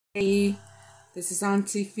Hey, this is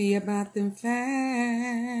AunTeaFee about them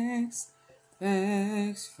facts.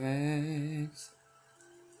 Facts.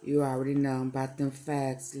 You already know about them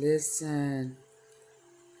facts. Listen.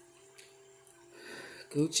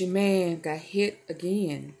 Gucci Mane got hit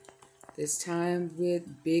again. This time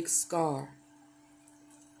with big scar.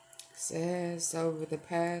 Says over the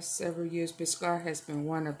past several years, Big Scar has been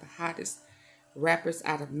one of the hottest rappers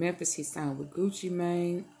out of Memphis. He signed with Gucci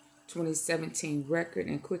Mane 2017 record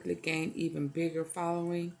and quickly gained even bigger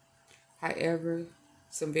following. However,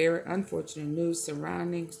 some very unfortunate news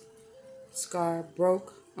surrounding Scar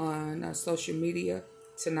broke on social media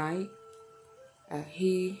tonight.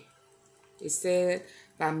 He is said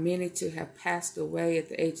by many to have passed away at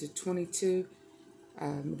the age of 22.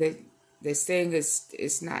 They're saying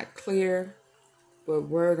it's not clear, but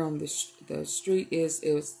word on the street is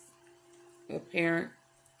it was apparent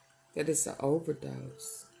that it's an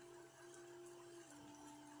overdose.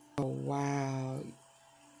 Oh, wow.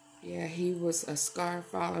 Yeah, he was a Scar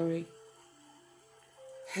following.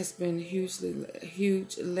 Has been huge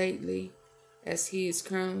lately, as he is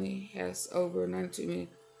currently has over 92 million.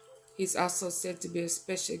 He's also said to be a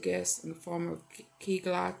special guest in the form of Key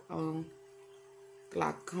Glock on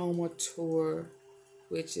Glaucoma Tour,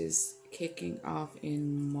 which is kicking off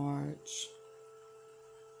in March.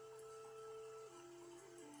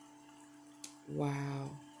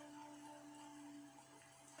 Wow.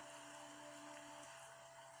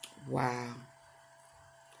 I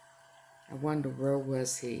wonder where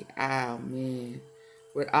was he? Oh, man.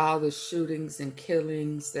 With all the shootings and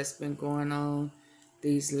killings that's been going on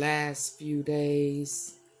these last few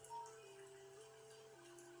days.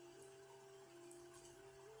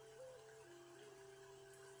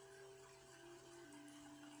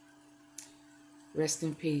 Rest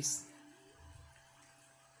in peace.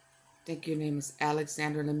 I think your name is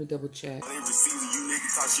Alexander. Let me double check.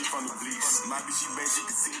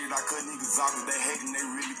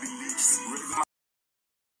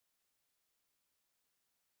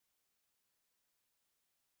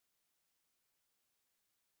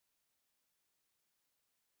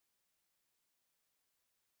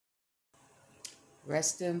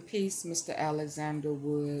 Rest in peace, Mr. Alexander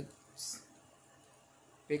Woods.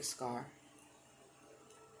 Big Scar.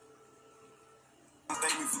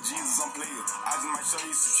 Thank me for Jesus, I'm player. I just might show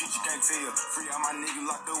you some shit you can't tell. Free all my niggas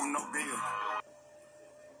locked up with no bill.